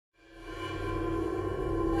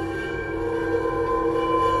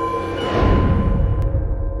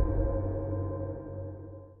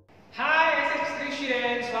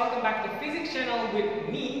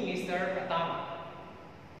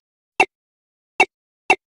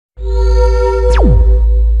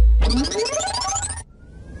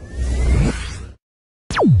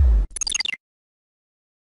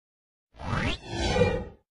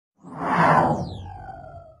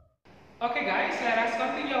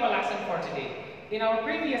today. In our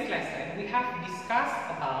previous lesson, we have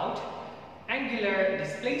discussed about angular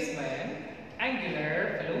displacement,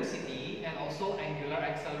 angular velocity, and also angular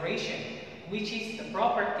acceleration, which is the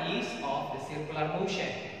properties of the circular motion.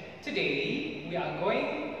 Today, we are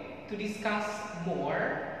going to discuss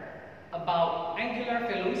more about angular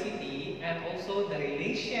velocity and also the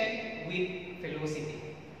relation with velocity.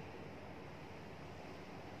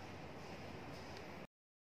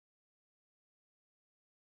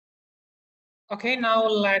 Okay, now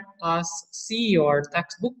let us see your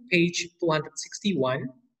textbook page 261.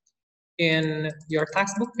 In your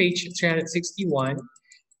textbook page 361,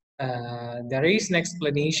 there is an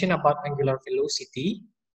explanation about angular velocity.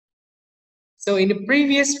 So in the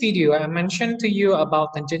previous video, I mentioned to you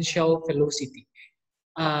about tangential velocity.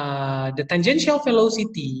 The tangential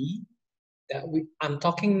velocity that I'm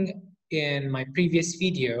talking in my previous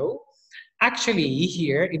video, actually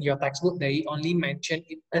here in your textbook, they only mention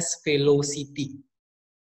it as velocity.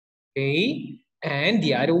 Okay, and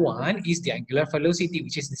the other one is the angular velocity,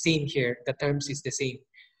 which is the same here. The terms is the same.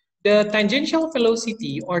 The tangential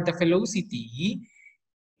velocity or the velocity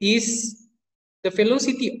is the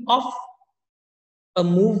velocity of a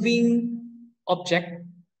moving object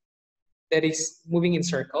that is moving in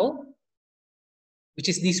circle, which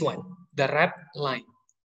is this one, the red line.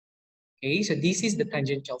 Okay, so this is the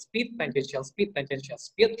tangential speed,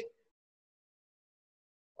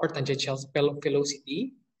 or tangential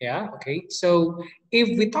velocity. Yeah, okay. So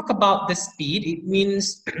if we talk about the speed, it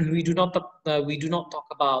means we do not talk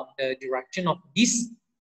about the direction of this,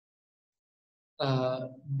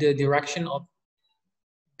 the direction of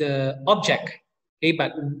the object. Okay,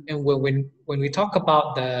 but when we talk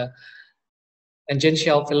about the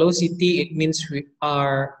tangential velocity, it means we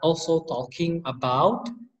are also talking about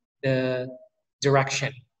the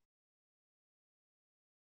direction.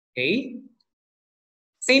 Okay.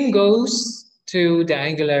 Same goes to the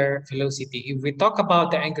angular velocity. If we talk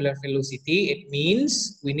about the angular velocity, it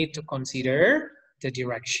means we need to consider the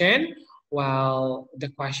direction. While the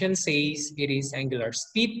question says it is angular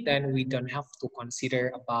speed, then we don't have to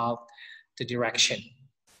consider about the direction.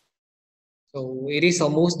 So it is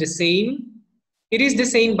almost the same. It is the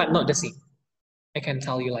same, but not the same. I can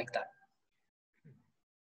tell you like that.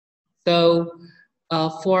 So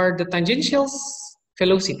for the tangential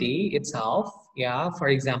velocity itself, yeah, for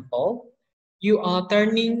example, you are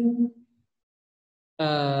turning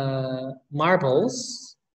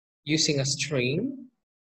marbles using a string,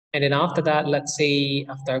 and then after that, let's say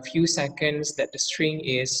after a few seconds that the string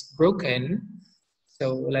is broken.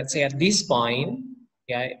 So let's say at this point,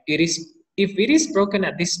 yeah, it is, if it is broken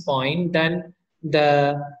at this point, then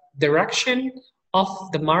the direction of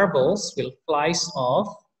the marbles will flies off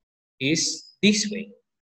is this way.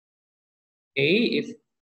 Okay, if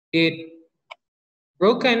it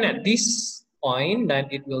broken at this point, then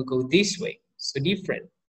it will go this way. So different.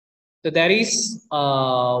 So that is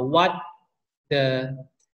what the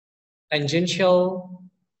tangential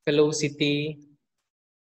velocity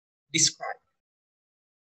describes.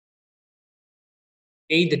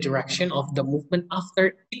 Okay, the direction of the movement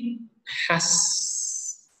after it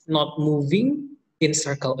has not moving in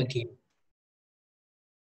circle again.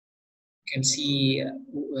 You can see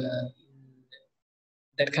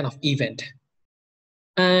that kind of event.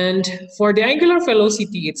 And for the angular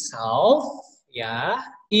velocity itself, yeah,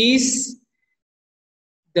 is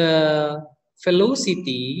the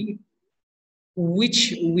velocity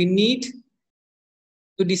which we need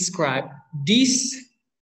to describe this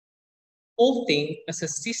whole thing as a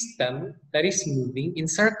system that is moving in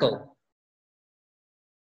circle.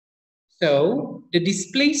 So the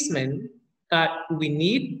displacement that we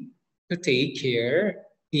need to take here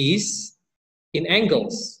is in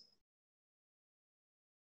angles,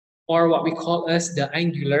 or what we call as the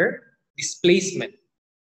angular displacement.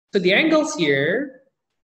 So the angles here,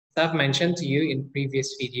 as I've mentioned to you in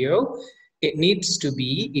previous video, it needs to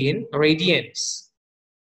be in radians.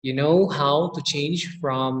 You know how to change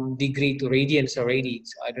from degree to radians already,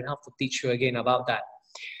 so I don't have to teach you again about that.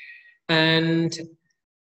 And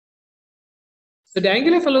so the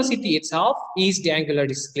angular velocity itself is the angular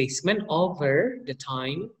displacement over the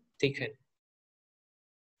time taken.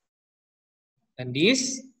 And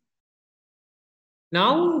this,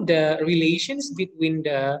 now the relations between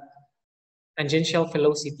the tangential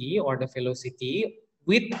velocity or the velocity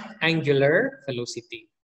with angular velocity.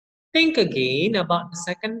 Think again about the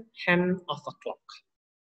second hand of a clock.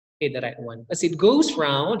 Okay, the right one. As it goes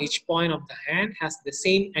round, each point of the hand has the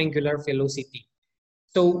same angular velocity.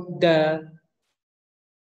 So the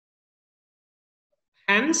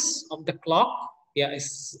hands of the clock, yeah,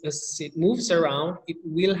 as it moves around, it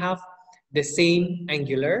will have the same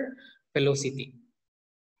angular velocity.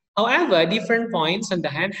 However, different points on the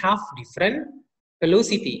hand have different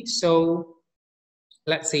velocity. So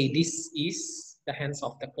let's say this is the hands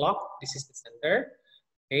of the clock. This is the center.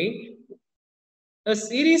 Okay.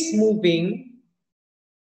 As it is moving,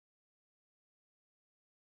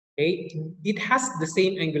 okay, it has the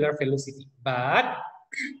same angular velocity, but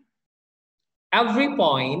every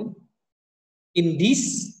point in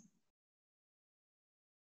these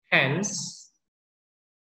hands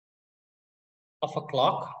of a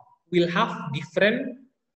clock will have different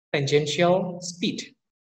tangential speed.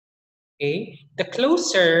 Okay, the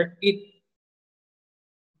closer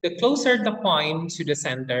the point to the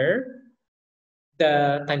center,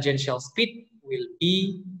 the tangential speed will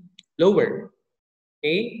be lower.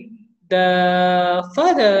 Okay, the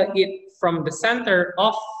further it from the center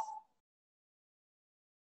of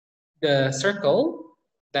the circle,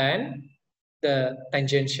 then the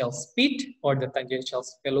tangential speed or the tangential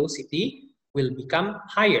velocity will become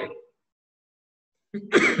higher.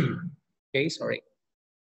 Okay, sorry.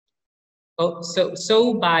 Oh,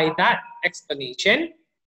 so by that explanation,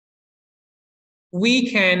 we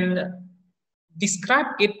can describe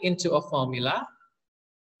it into a formula,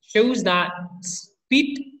 shows that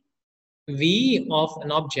speed v of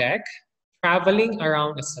an object traveling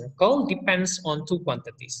around a circle depends on two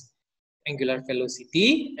quantities, angular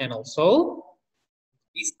velocity and also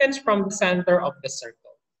distance from the center of the circle.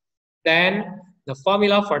 Then the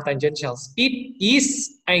formula for tangential speed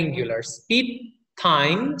is angular speed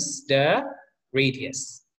times the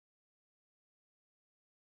radius.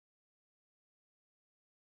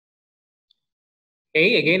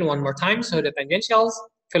 Okay, again, one more time. So the tangential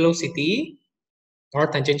velocity or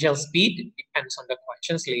tangential speed depends on the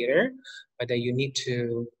questions later, whether you need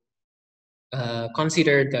to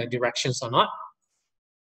consider the directions or not.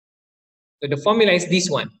 So the formula is this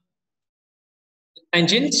one.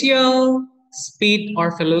 Tangential speed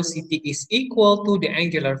or velocity is equal to the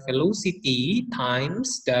angular velocity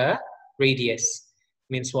times the radius.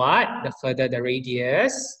 Means what? The further the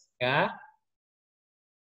radius, yeah,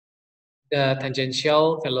 the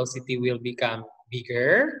tangential velocity will become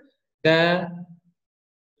bigger. The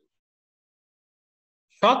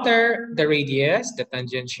shorter the radius, the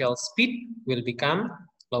tangential speed will become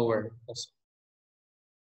lower also.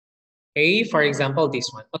 Okay, for example, this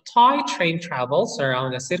one. A toy train travels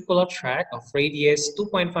around a circular track of radius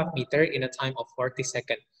 2.5 meter in a time of 40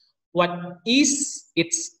 seconds. What is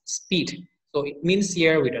its speed? So it means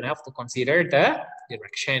here we don't have to consider the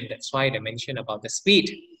direction. That's why they mention about the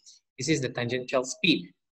speed. This is the tangential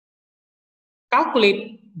speed.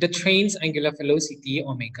 Calculate the train's angular velocity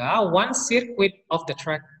omega. One circuit of the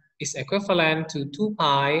track is equivalent to 2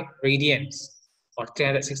 pi radians or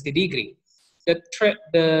 360 degrees.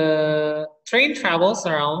 The train travels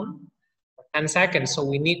around 10 seconds, so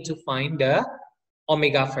we need to find the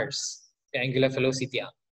omega first, the angular velocity.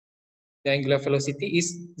 The angular velocity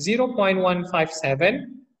is 0.157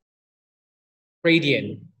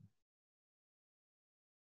 radian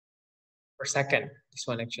per second. This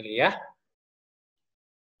one actually, yeah.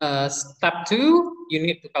 Step 2, you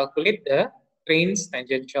need to calculate the train's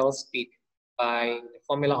tangential speed by the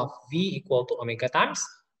formula of V equal to omega times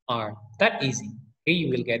R. That easy. Okay, you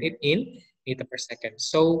will get it in meter per second.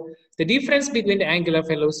 So the difference between the angular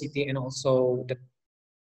velocity and also the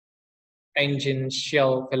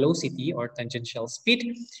tangential velocity or tangential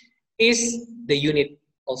speed is the unit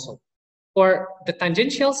also. For the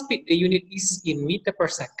tangential speed, the unit is in meter per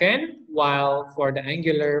second, while for the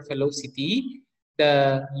angular velocity,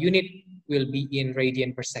 the unit will be in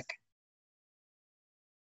radian per second.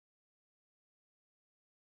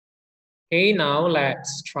 Okay, now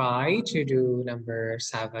let's try to do number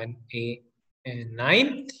 7, 8, and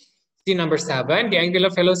 9. See number 7, the angular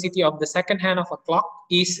velocity of the second hand of a clock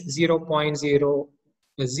is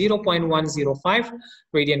 0.105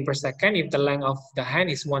 radian per second if the length of the hand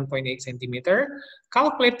is 1.8 centimeter.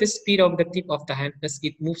 Calculate the speed of the tip of the hand as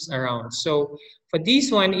it moves around. So for this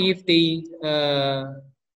one, if they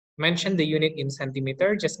mention the unit in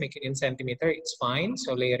centimeter, just make it in centimeter, it's fine.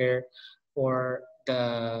 So later for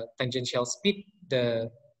the tangential speed,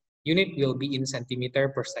 the unit will be in centimeter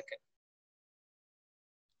per second.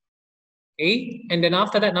 Okay, and then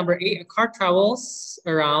after that, number 8, a car travels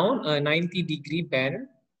around a 90-degree bend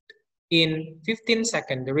in 15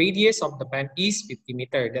 seconds. The radius of the bend is 50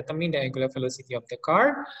 meters. That means the angular velocity of the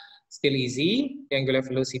car, still easy. The angular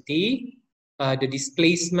velocity, the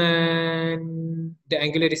displacement, the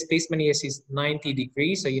angular displacement is 90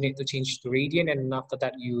 degrees. So you need to change to radian, and after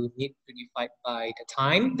that, you need to divide by the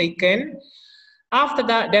time taken. After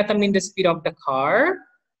that, determine the speed of the car.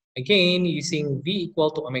 Again, using V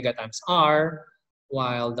equal to omega times R,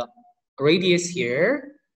 while the radius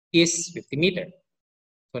here is 50 meters.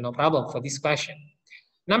 So no problem for this question.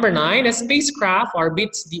 Number 9, a spacecraft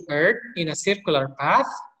orbits the Earth in a circular path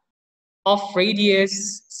of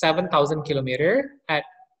radius 7,000 kilometers at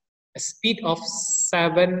a speed of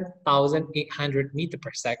 7,800 meters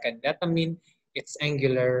per second. That means its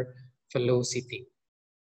angular velocity.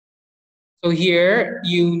 So here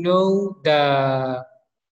you know the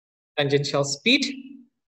tangential speed,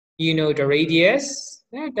 you know the radius,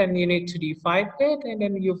 then you need to divide it, and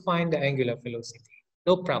then you find the angular velocity.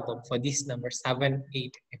 No problem for this number 7,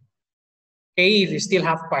 8. Okay, if you still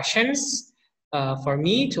have questions for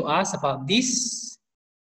me to ask about these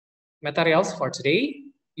materials for today,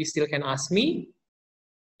 you still can ask me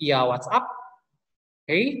via WhatsApp.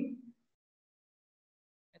 Okay,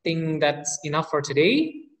 I think that's enough for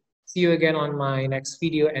today. See you again on my next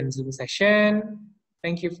video and Zoom session.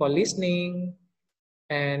 Thank you for listening,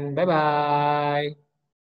 and bye-bye.